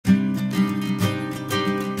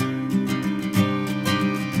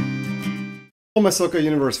My soccer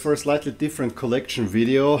universe for a slightly different collection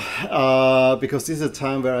video because this is a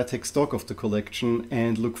time where I take stock of the collection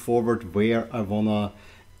and look forward where I wanna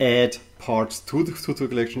add parts to the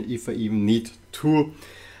collection if I even need to.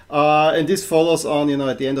 And this follows on,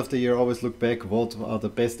 at the end of the year, always look back what are the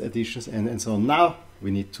best additions and so on. Now we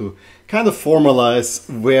need to kind of formalize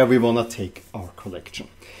where we wanna take our collection.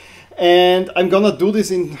 And I'm gonna do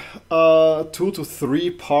this in 2 to 3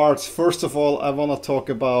 parts. First of all, I wanna talk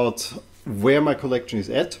about where my collection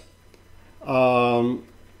is at.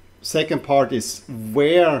 Second part is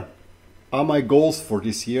where are my goals for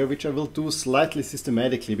this year, which I will do slightly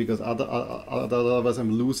systematically because otherwise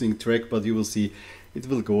I'm losing track, but you will see it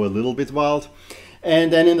will go a little bit wild.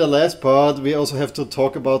 And then in the last part we also have to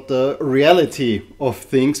talk about the reality of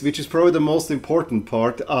things, which is probably the most important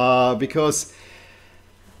part, because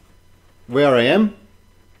where I am,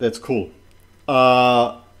 that's cool.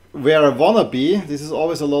 Where I wanna be, this is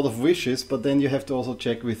always a lot of wishes, but then you have to also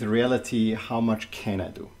check with reality, how much can I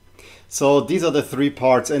do? So these are the 3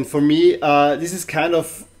 parts, and for me, this is kind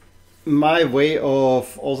of my way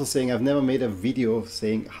of also saying I've never made a video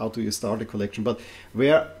saying how do you start a collection, but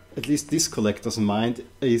where at least this collector's mind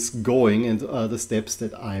is going and the steps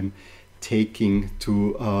that I'm taking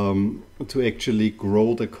to actually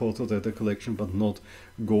grow the collection, but not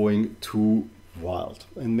going too wild.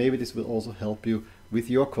 And maybe this will also help you with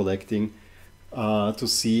your collecting to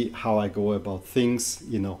see how I go about things.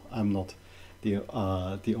 I'm not the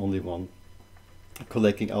only one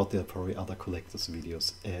collecting out there, probably other collectors'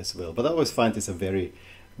 videos as well. But I always find this a very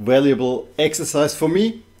valuable exercise for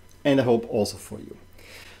me, and I hope also for you.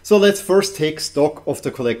 So let's first take stock of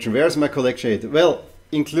the collection. Where's my collection at? Well,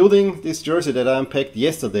 including this jersey that I unpacked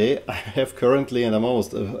yesterday, I have currently, and I'm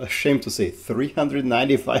almost ashamed to say,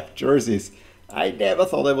 395 jerseys. I never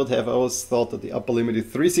thought I would have. I always thought that the upper limit is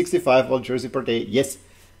 365 one jersey per day. Yes,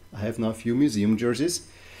 I have now a few museum jerseys,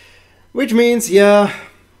 which means, yeah,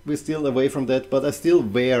 we're still away from that, but I still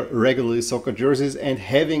wear regularly soccer jerseys, and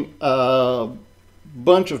having a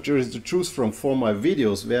bunch of jerseys to choose from for my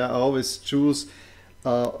videos, where I always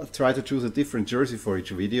try to choose a different jersey for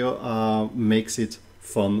each video, makes it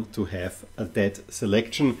fun to have that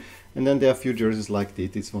selection. And then there are a few jerseys like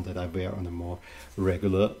this one that I wear on a more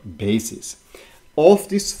regular basis. Of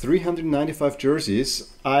these 395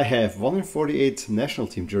 jerseys, I have 148 national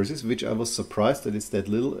team jerseys, which I was surprised that it's that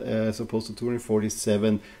little, as opposed to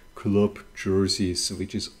 247 club jerseys,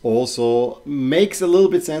 which is also makes a little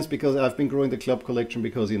bit sense because I've been growing the club collection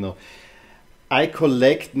because, I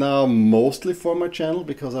collect now mostly for my channel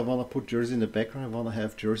because I want to put jerseys in the background. I want to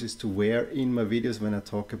have jerseys to wear in my videos when I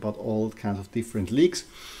talk about all kinds of different leagues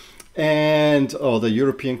and the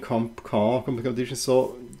European competitions.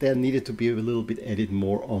 So there needed to be a little bit added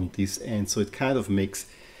more on this end, so it kind of makes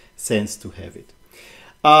sense to have it.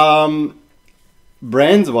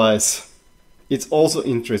 Brand wise, it's also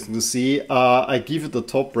interesting to see. I give you the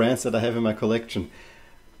top brands that I have in my collection.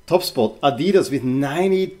 Top spot, Adidas with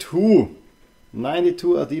 92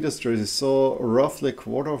 Adidas jerseys, so roughly a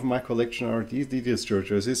quarter of my collection are these Adidas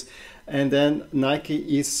jerseys. And then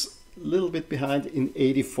Nike is a little bit behind in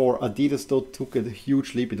 84. Adidas though took a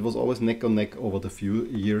huge leap. It was always neck and neck over the few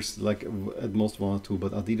years, like at most 1 or 2,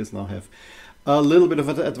 but Adidas now have a little bit of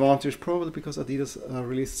an advantage, probably because Adidas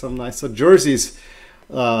released some nicer jerseys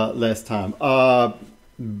last time.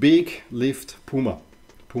 Big lift, Puma.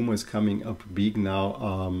 Puma is coming up big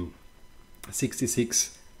now,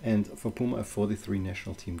 66. And for Puma, I have 43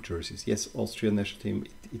 national team jerseys. Yes, Austrian national team,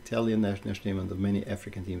 Italian national team, and the many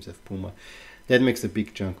African teams have Puma. That makes a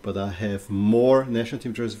big chunk, but I have more national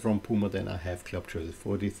team jerseys from Puma than I have club jerseys,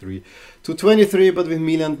 43 to 23. But with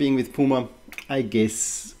Milan being with Puma, I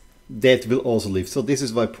guess that will also live. So this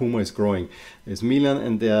is why Puma is growing. There's Milan,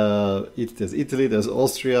 and there's Italy, there's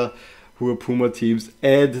Austria, who are Puma teams,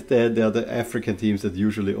 and then there are the African teams that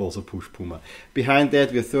usually also push Puma. Behind that,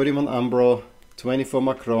 we have 31 Umbro, 20 for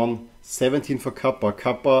Macron, 17 for Kappa.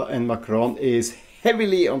 Kappa and Macron is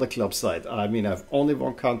heavily on the club side. I mean, I've only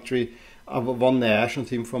one country, one national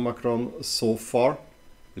team for Macron so far,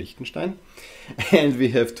 Liechtenstein. And we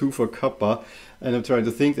have 2 for Kappa. And I'm trying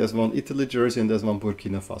to think, there's 1 Italy jersey and there's 1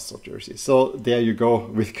 Burkina Faso jersey. So there you go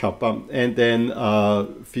with Kappa. And then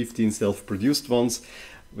 15 self-produced ones,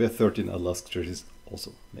 where 13 are Lusk jerseys,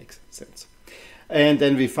 also makes sense. And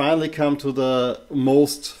then we finally come to the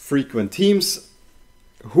most frequent teams.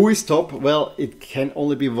 Who is top? Well, it can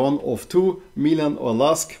only be one of 2, Milan or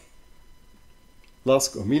Lusk.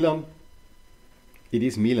 Lusk or Milan. It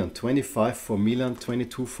is Milan, 25 for Milan,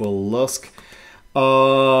 22 for Lusk.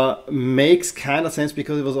 Makes kind of sense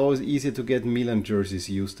because it was always easier to get Milan jerseys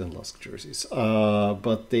used than Lusk jerseys.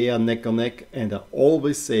 But they are neck and neck, and I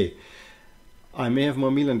always say I may have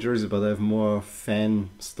more Milan jerseys, but I have more fan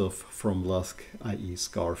stuff from Lask, i.e.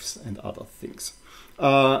 scarves and other things.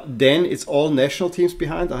 Then it's all national teams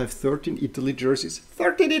behind. I have 13 Italy jerseys.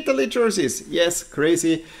 13 Italy jerseys! Yes,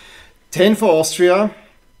 crazy. 10 for Austria.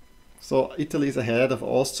 So Italy is ahead of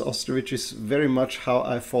Austria, which is very much how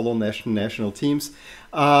I follow national teams.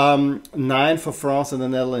 9 for France and the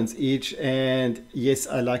Netherlands each. And yes,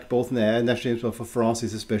 I like both national teams, but for France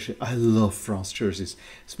is especially, I love France jerseys.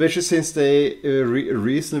 Especially since they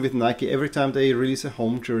recently with Nike, every time they release a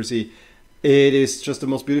home jersey, it is just the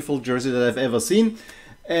most beautiful jersey that I've ever seen.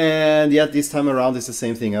 And yet this time around it's the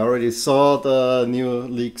same thing. I already saw the new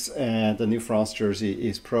leaks and the new France jersey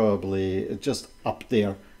is probably just up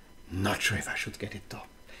there. Not sure if I should get it though.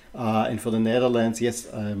 And for the Netherlands, yes,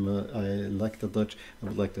 I like the Dutch. I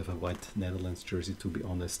would like to have a white Netherlands jersey, to be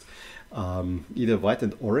honest. Either white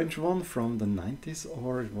and orange one from the 90s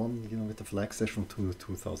or one, you know, with the flag sash from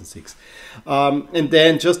 2006. And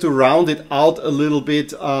then just to round it out a little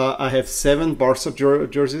bit, I have 7 Barca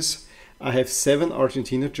jerseys. I have 7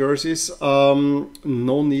 Argentina jerseys. No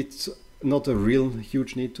need, not a real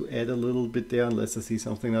huge need to add a little bit there unless I see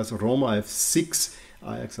something else. Roma, I have 6.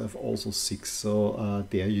 Ajax, I have also 6. So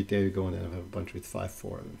there you go, and then I have a bunch with 5,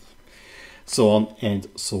 4, and so on and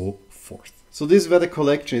so forth. So this is where the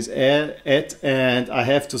collection is at, and I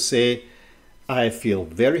have to say I feel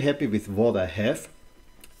very happy with what I have.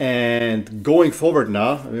 And going forward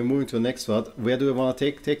now, we're moving to the next one. Where do I want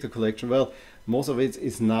to take the collection? Well, most of it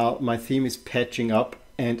is now, my theme is patching up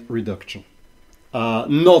and reduction.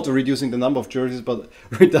 Not reducing the number of jerseys, but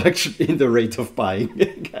reduction in the rate of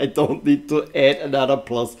buying. I don't need to add another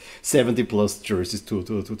plus 70 plus jerseys to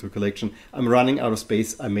collection. I'm running out of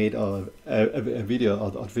space. I made a video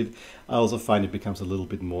out of it. I also find it becomes a little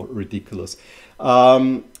bit more ridiculous.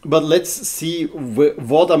 But let's see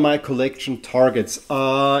what are my collection targets.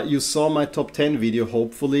 You saw my top 10 video,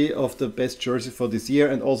 hopefully, of the best jersey for this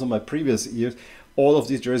year and also my previous years. All of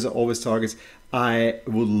these jerseys are always targets. I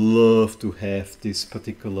would love to have this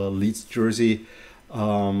particular Leeds jersey.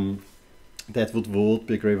 That would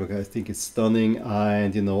be great. I think it's stunning,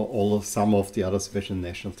 and you know, some of the other special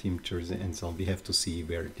national team jersey and so on. We have to see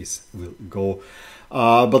where this will go.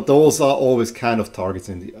 But those are always kind of targets,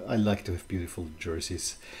 and I like to have beautiful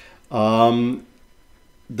jerseys.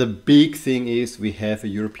 The big thing is we have a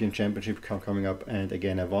European Championship coming up, and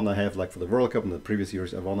again, I want to have, like for the World Cup in the previous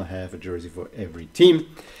years, I want to have a jersey for every team.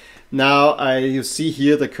 Now, you see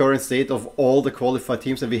here the current state of all the qualified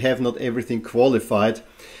teams, and we have not everything qualified.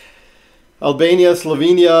 Albania,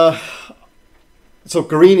 Slovenia, so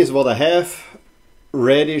green is what I have.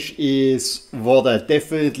 Reddish is what I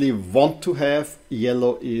definitely want to have.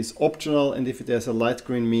 Yellow is optional, and if there's a light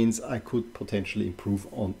green means I could potentially improve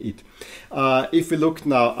on it. If we look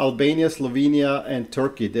now, Albania, Slovenia and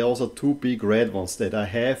Turkey, there are also 2 big red ones that I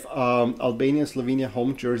have. Albania, Slovenia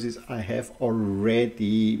home jerseys, I have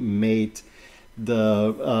already made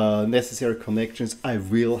the necessary connections. I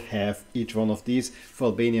will have each one of these. For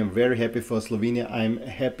Albania, I'm very happy. For Slovenia, I'm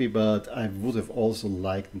happy, but I would have also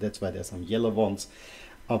liked, and that's why there's some yellow ones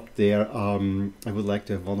up there. I would like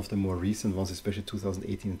to have one of the more recent ones, especially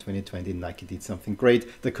 2018 and 2020. Nike did something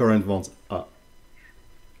great. The current ones are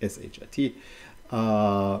SHIT.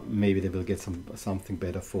 Maybe they will get something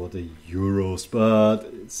better for the Euros, but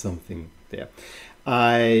it's something there.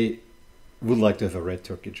 I would like to have a red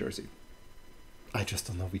Turkey jersey. I just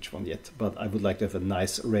don't know which one yet, but I would like to have a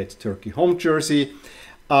nice red Turkey home jersey.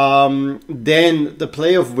 Then the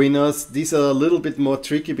playoff winners, these are a little bit more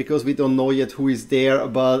tricky because we don't know yet who is there,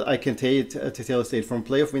 but I can tell a state from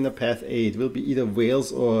playoff winner path A, it will be either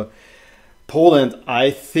Wales or Poland.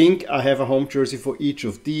 I think I have a home jersey for each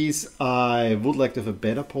of these. I would like to have a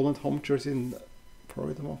better Poland home jersey,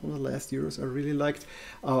 probably the one from the last Euros I really liked,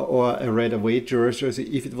 or a red away jersey.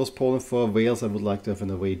 If it was Poland. For Wales, I would like to have an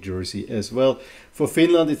away jersey as well. For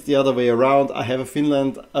Finland, it's the other way around. I have a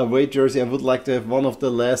Finland away jersey. I would like to have one of the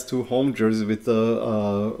last 2 home jerseys with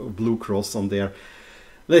the blue cross on there.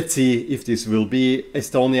 Let's see if this will be.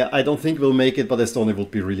 Estonia, I don't think will make it, but Estonia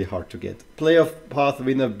would be really hard to get. Playoff path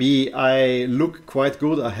winner B, I look quite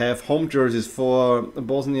good. I have home jerseys for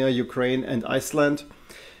Bosnia, Ukraine and Iceland.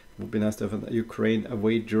 Would be nice to have a Ukraine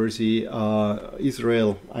away jersey.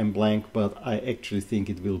 Israel, I'm blank, but I actually think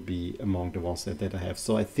it will be among the ones that I have.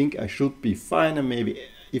 So I think I should be fine, and maybe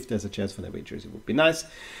if there's a chance for the away jersey, it would be nice.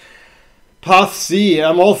 Path C,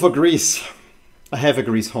 I'm all for Greece. I have a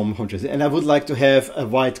Greece home jersey, and I would like to have a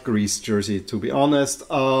white Greece jersey, to be honest.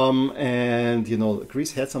 And you know,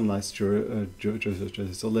 Greece had some nice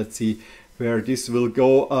jerseys, so let's see where this will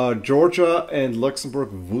go. Georgia and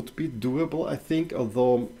Luxembourg would be doable, I think,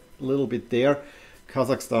 although a little bit there.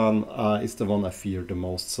 Kazakhstan is the one I fear the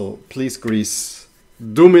most. So please, Greece,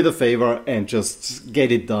 do me the favor and just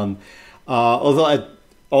get it done. Although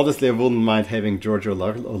honestly, I wouldn't mind having Georgia or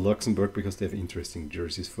Luxembourg because they have interesting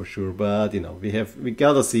jerseys for sure. But you know, we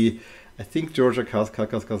gotta see. I think Georgia,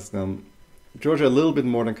 Kazakhstan, Georgia a little bit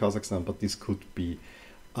more than Kazakhstan, but this could be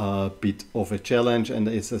a bit of a challenge. And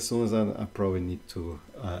it's as soon as I probably need to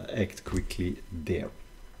act quickly there.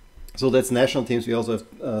 So that's national teams. We also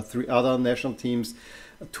have 3 other national teams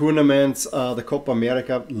tournaments. The Copa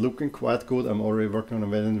America looking quite good. I'm already working on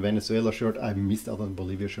a Venezuela shirt. I missed out on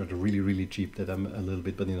Bolivia shirt, really cheap that I'm a little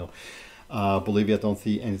bit, but you know, Bolivia I don't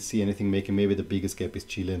see anything making. Maybe the biggest gap is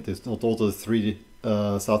Chile, and there's not all the 3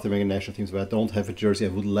 South American national teams where I don't have a jersey. I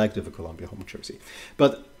would like to have a Colombia home jersey,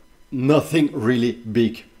 but nothing really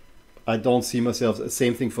big. I don't see myself,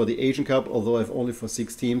 same thing for the Asian Cup, although I've only for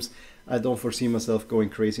 6 teams. I don't foresee myself going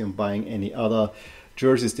crazy on buying any other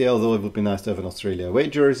jerseys there, although it would be nice to have an Australia away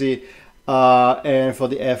jersey. And for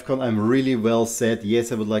the AFCON, I'm really well set.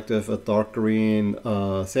 Yes, I would like to have a dark green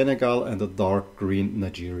Senegal and a dark green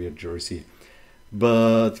Nigeria jersey.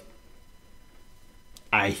 But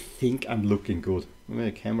I think I'm looking good. Maybe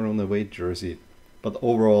a Cameroon away jersey. But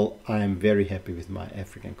overall, I'm very happy with my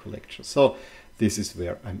African collection. So this is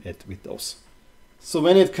where I'm at with those. So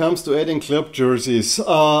when it comes to adding club jerseys,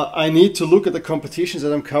 I need to look at the competitions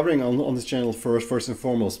that I'm covering on this channel first and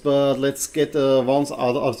foremost. But let's get the ones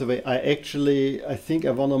out of the way. I think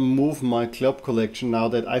I want to move my club collection now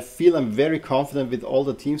that I feel I'm very confident with all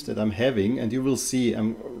the teams that I'm having. And you will see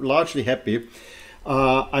I'm largely happy.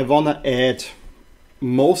 I want to add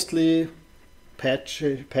mostly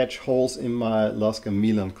patch holes in my LASK and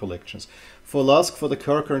Milan collections. For LASK, for the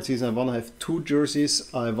current season, I want to have 2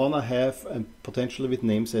 jerseys. I want to have, and potentially with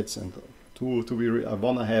name sets, and I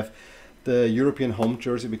want to have the European home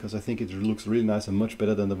jersey because I think it looks really nice and much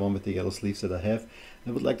better than the one with the yellow sleeves that I have.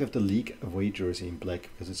 I would like to have the league away jersey in black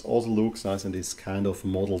because it also looks nice and is kind of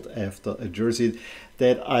modeled after a jersey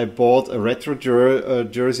that I bought, a retro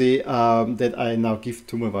jersey that I now give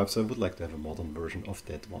to my wife. So I would like to have a modern version of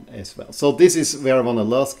that one as well. So this is where I want to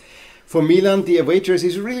LASK. For Milan, the away jersey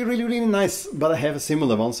is really nice, but I have a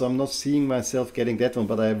similar one, so I'm not seeing myself getting that one,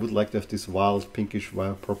 but I would like to have this wild pinkish,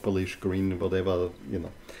 wild purplish, green, whatever, you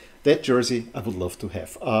know. That jersey I would love to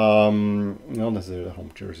have. Not necessarily a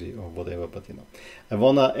home jersey or whatever, but you know. I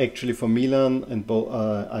wanna actually for Milan and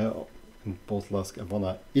both LASK, I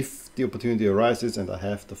wanna, if the opportunity arises and I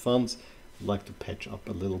have the funds, I'd like to patch up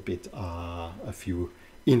a little bit a few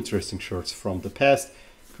interesting shirts from the past.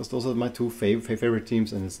 Because those are my 2 favorite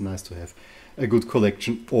teams, and it's nice to have a good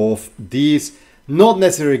collection of these. Not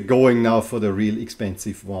necessarily going now for the real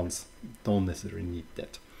expensive ones. Don't necessarily need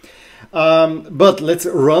that. But let's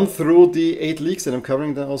run through the 8 leagues that I'm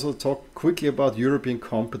covering, then also talk quickly about European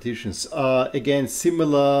competitions. Again,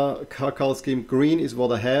 similar color scheme. Green is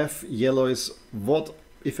what I have. Yellow is what,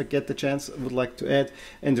 if I get the chance, I would like to add.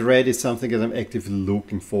 And red is something that I'm actively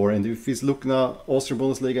looking for. And if we look now, Austrian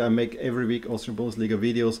Bundesliga, I make every week Austrian Bundesliga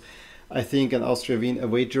videos. I think an Austria Wien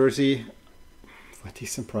away jersey, for a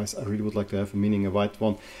decent price, I really would like to have, meaning a white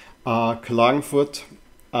one. Klagenfurt,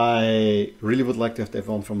 I really would like to have that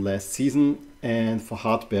one from last season. And for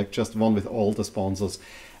Hartberg, just one with all the sponsors.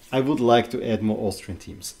 I would like to add more Austrian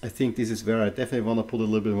teams. I think this is where I definitely want to put a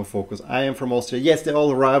little bit more focus. I am from Austria. Yes, they're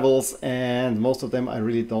all rivals, and most of them I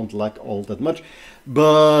really don't like all that much.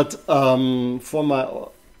 But for my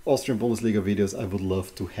Austrian Bundesliga videos, I would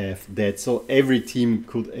love to have that. So every team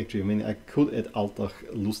could actually, I mean, I could add Altach,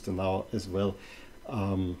 Lustenau as well.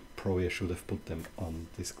 Probably I should have put them on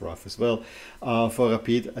this graph as well. For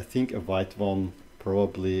Rapid, I think a white one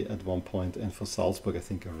probably at one point, and for Salzburg, I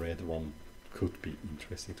think a red one could be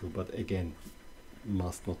interesting too, but again,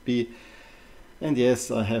 must not be. And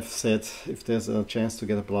yes, I have said if there's a chance to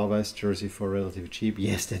get a Blau-Weiß jersey for relatively cheap,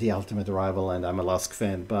 yes, they're the ultimate rival and I'm a LASK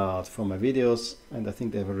fan, but for my videos, and I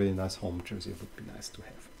think they have a really nice home jersey, it would be nice to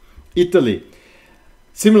have. Italy,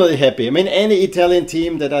 similarly happy. I mean, any Italian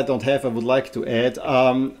team that I don't have, I would like to add,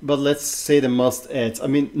 but let's say the must-adds. I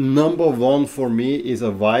mean, number 1 for me is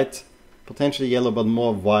a white, potentially yellow, but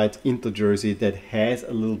more white Inter jersey that has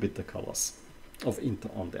a little bit the colors of Inter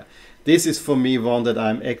on there. This is for me one that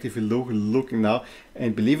I'm actively looking now,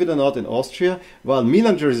 and believe it or not, in Austria, while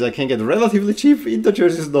Milan jerseys I can get relatively cheap, Inter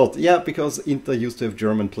jerseys not. Yeah, because Inter used to have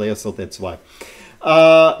German players, so that's why.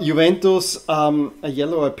 Juventus, a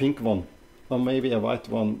yellow or a pink one. or maybe a white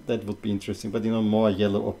one, that would be interesting, but you know, more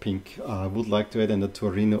yellow or pink I would like to add, and the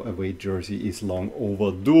Torino away jersey is long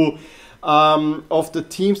overdue. Of the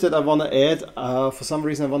teams that I want to add, for some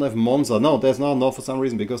reason I want to have Monza. No, there's not for some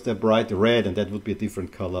reason, because they're bright red and that would be a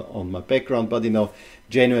different color on my background, but you know,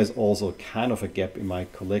 Genoa is also kind of a gap in my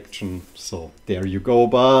collection, so there you go.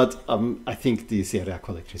 But I think the Serie A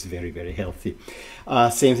collection is very, very healthy.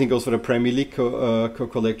 Same thing goes for the Premier League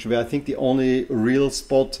collection, where I think the only real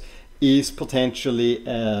spot is potentially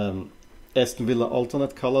Aston Villa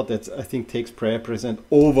alternate color that I think takes precedence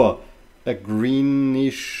over a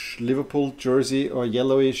greenish Liverpool jersey or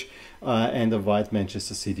yellowish and a white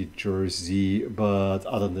Manchester City jersey. But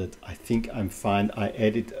other than that, I think I'm fine. I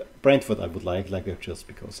added Brentford. I would like that just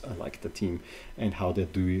because I like the team and how they're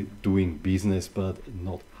doing business, but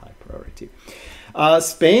not high priority.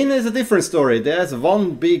 Spain is a different story. There's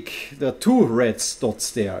there are two red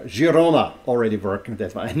dots there. Girona, already working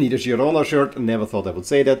that one. I need a Girona shirt. Never thought I would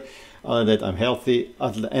say that. That I'm healthy.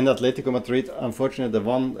 And Atletico Madrid, unfortunately, the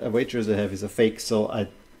one away jersey I have is a fake, so I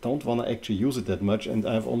don't want to actually use it that much, and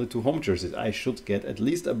I have only 2 home jerseys. I should get at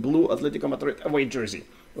least a blue Atletico Madrid away jersey,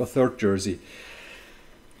 or third jersey.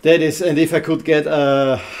 That is, and if I could get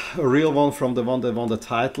a real one from the one that won the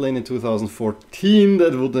title in 2014,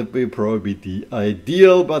 that would be probably the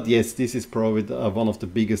ideal. But yes, this is probably one of the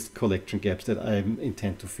biggest collection gaps that I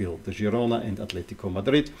intend to fill, the Girona and Atletico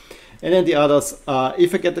Madrid. And then the others,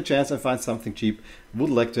 if I get the chance and find something cheap, would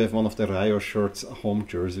like to have one of the Rayo shirts, a home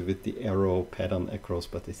jersey with the arrow pattern across,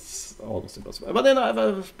 but it's almost impossible. But then I have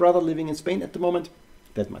a brother living in Spain at the moment.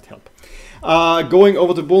 That might help. Going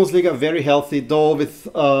over to Bundesliga, very healthy, though with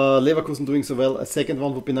Leverkusen doing so well. A second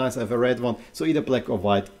one would be nice. I have a red one, so either black or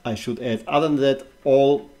white I should add. Other than that,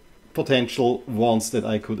 all potential ones that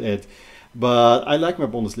I could add. But I like my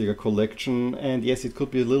Bundesliga collection, and yes, it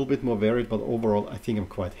could be a little bit more varied, but overall I think I'm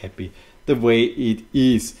quite happy the way it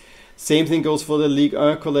is. Same thing goes for the Ligue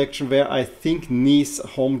 1 collection, where I think Nice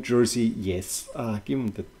home jersey, yes,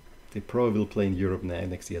 given that they probably will play in Europe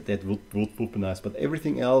next year. That would be nice. But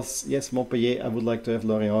everything else, yes, Montpellier, I would like to have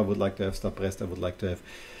Lorient, I would like to have Stade Brest, I would like to have.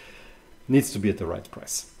 Needs to be at the right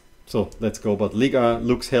price. So let's go. But Liga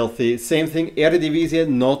looks healthy. Same thing, Eredivisie,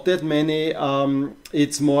 not that many.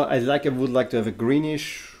 It's more, I would like to have a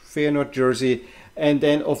greenish Feyenoord jersey. And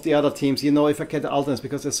then of the other teams, you know, if I get alternates,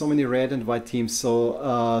 because there's so many red and white teams,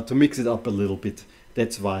 so to mix it up a little bit.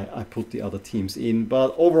 That's why I put the other teams in.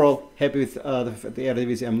 But overall, happy with the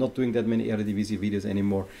Eredivisie. I'm not doing that many Eredivisie videos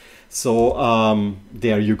anymore. So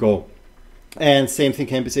there you go. And same thing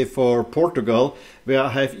can be said for Portugal, where I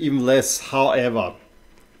have even less. However,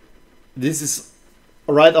 this is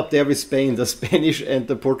right up there with Spain, the Spanish and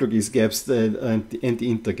the Portuguese gaps and the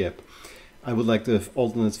Inter gap. I would like to have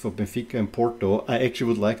alternates for Benfica and Porto. I actually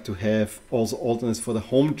would like to have also alternates for the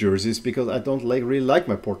home jerseys, because I don't really like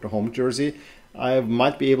my Porto home jersey. I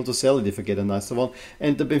might be able to sell it if I get a nicer one.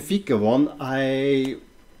 And the Benfica one, I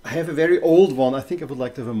have a very old one. I think I would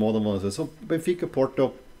like to have a modern one as well. So Benfica,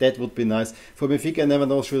 Porto, that would be nice. For Benfica, I never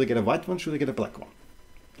know, should I get a white one, should I get a black one?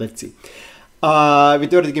 Let's see.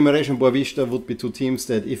 Vitória de Guimarães and Boavista would be 2 teams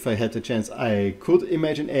that if I had the chance I could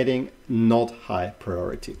imagine adding, not high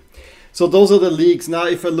priority. So those are the leagues. Now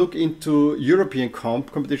if I look into European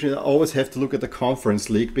competition, I always have to look at the Conference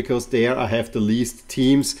League, because there I have the least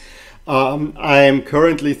teams. I am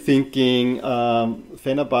currently thinking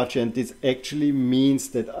Fenerbahce, and this actually means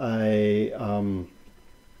that I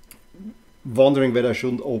wondering whether I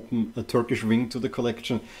shouldn't open a Turkish wing to the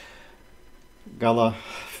collection. Gala,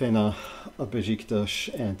 Fener, Besiktas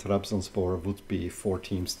and Trabzonspor would be 4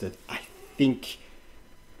 teams that I think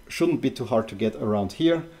shouldn't be too hard to get around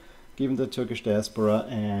here, given the Turkish diaspora,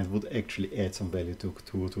 and would actually add some value to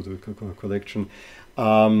the collection.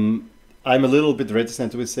 I'm a little bit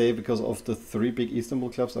reticent to say, because of the 3 big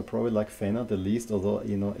Istanbul clubs, I probably like Fener the least, although,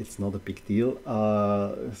 you know, it's not a big deal.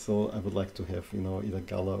 So I would like to have, you know, either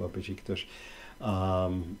Gala or Besiktas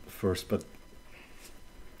first, but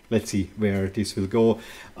let's see where this will go.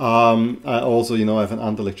 I also, you know, I have an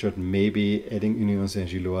Anderlecht shirt, maybe adding Union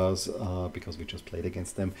Saint-Gilloise, because we just played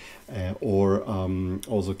against them, or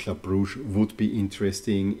also Club Brugge would be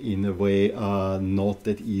interesting in a way, not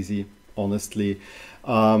that easy, honestly.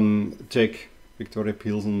 Czech, Victoria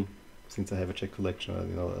Pilsen, since I have a Czech collection,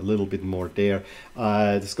 you know, a little bit more there.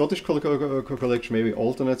 The Scottish collection, maybe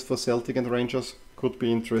alternates for Celtic and Rangers, could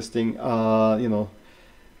be interesting. You know,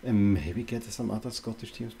 and maybe get some other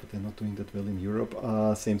Scottish teams, but they're not doing that well in Europe.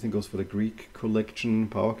 Same thing goes for the Greek collection.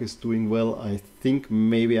 PAOK is doing well. I think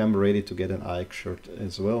maybe I'm ready to get an Ajax shirt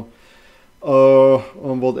as well.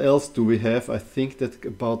 On what else do we have? I think that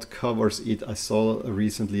about covers it. I saw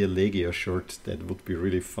recently a Legia shirt that would be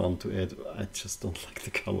really fun to add. I just don't like the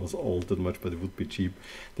colors all that much, but it would be cheap.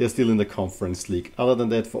 They're still in the Conference League. Other than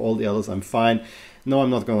that, for all the others, I'm fine. No, I'm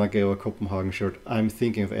not gonna get a Copenhagen shirt. I'm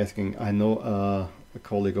thinking of asking. I know a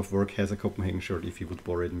colleague of work has a Copenhagen shirt. If he would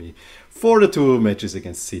borrow me for the 2 matches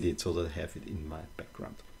against City, so that I have it in my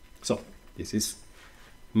background. So this is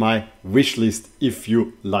my wish list, if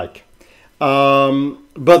you like.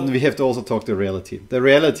 But we have to also talk the reality. The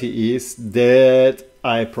reality is that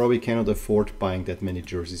I probably cannot afford buying that many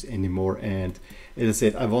jerseys anymore. And as I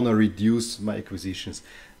said, I want to reduce my acquisitions.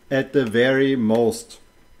 At the very most,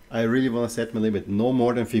 I really want to set my limit. No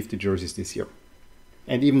more than 50 jerseys this year.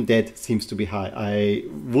 And even that seems to be high. I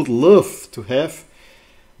would love to have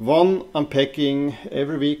one unpacking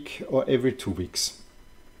every week or every 2 weeks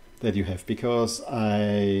that you have, because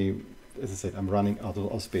as I said, I'm running out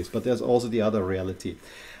of space. But there's also the other reality.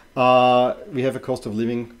 We have a cost of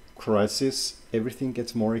living crisis. Everything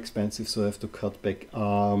gets more expensive, so I have to cut back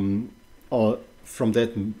from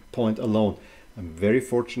that point alone. I'm very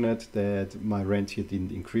fortunate that my rent here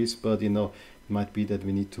didn't increase, but you know, it might be that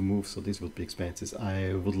we need to move, so this would be expensive.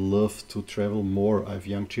 I would love to travel more. I have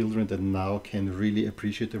young children that now can really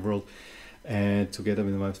appreciate the world, and together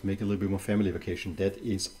with my wife make a little bit more family vacation. That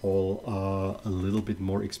is all a little bit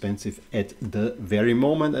more expensive at the very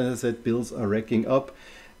moment. And as I said, bills are racking up,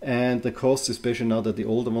 and the costs, especially now that the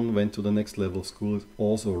older one went to the next level of school, is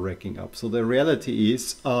also racking up. So the reality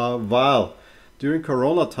is, while during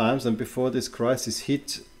Corona times and before this crisis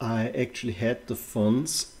hit, I actually had the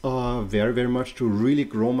funds very much to really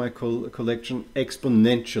grow my collection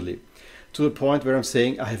exponentially, to the point where I'm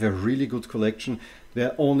saying I have a really good collection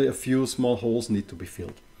where only a few small holes need to be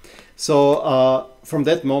filled. So from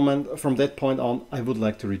that point on, I would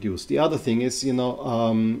like to reduce. The other thing is, you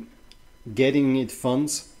know, getting it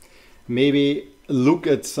funds. Maybe look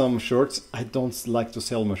at some shirts. I don't like to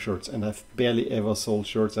sell my shirts, and I've barely ever sold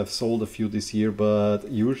shirts. I've sold a few this year, but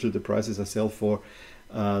usually the prices I sell for,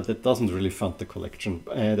 that doesn't really fund the collection.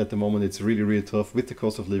 And at the moment it's really tough with the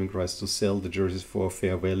cost of living crisis to sell the jerseys for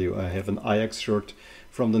fair value. I have an Ajax shirt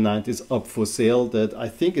from the 90s up for sale that I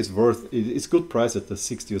think is worth, it's good price at the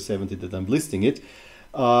 60 or 70 that I'm listing it.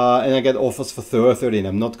 And I get offers for 30, and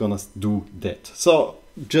I'm not gonna do that. So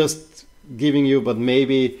just giving you, but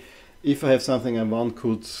maybe if I have something I want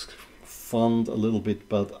could fund a little bit,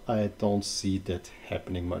 but I don't see that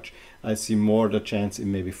happening much. I see more the chance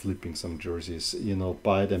in maybe flipping some jerseys, you know,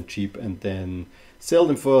 buy them cheap and then sell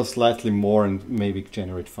them for slightly more and maybe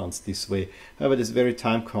generate funds this way. However, it's very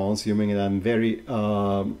time consuming, and I'm very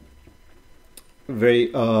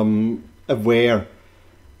aware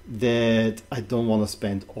that I don't want to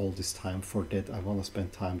spend all this time for that. I want to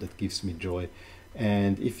spend time that gives me joy.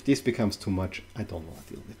 And if this becomes too much, I don't want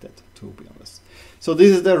to deal with that, to be honest. So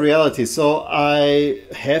this is the reality. So I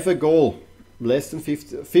have a goal, less than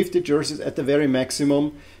 50 jerseys at the very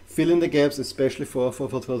maximum, fill in the gaps, especially for the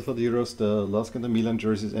Euros, the Lask and the Milan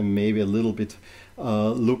jerseys, and maybe a little bit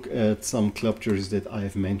look at some club jerseys that I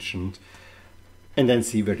have mentioned, and then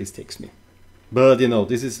see where this takes me. But you know,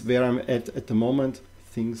 this is where I'm at the moment.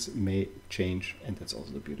 Things may change, and that's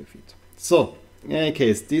also the beauty of it. So in any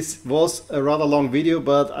case, this was a rather long video,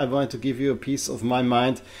 but I wanted to give you a piece of my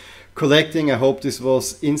mind collecting. I hope this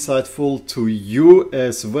was insightful to you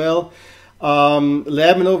as well.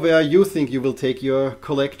 Let me know where you think you will take your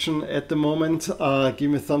collection at the moment. Give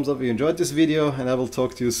me a thumbs up if you enjoyed this video, and I will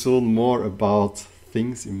talk to you soon more about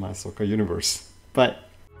things in my soccer universe. Bye!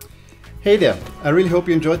 Hey there, I really hope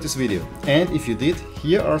you enjoyed this video, and if you did,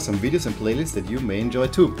 here are some videos and playlists that you may enjoy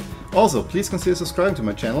too. Also, please consider subscribing to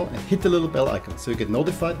my channel and hit the little bell icon so you get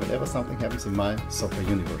notified whenever something happens in my soccer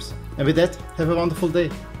universe. And with that, have a wonderful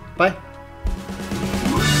day. Bye!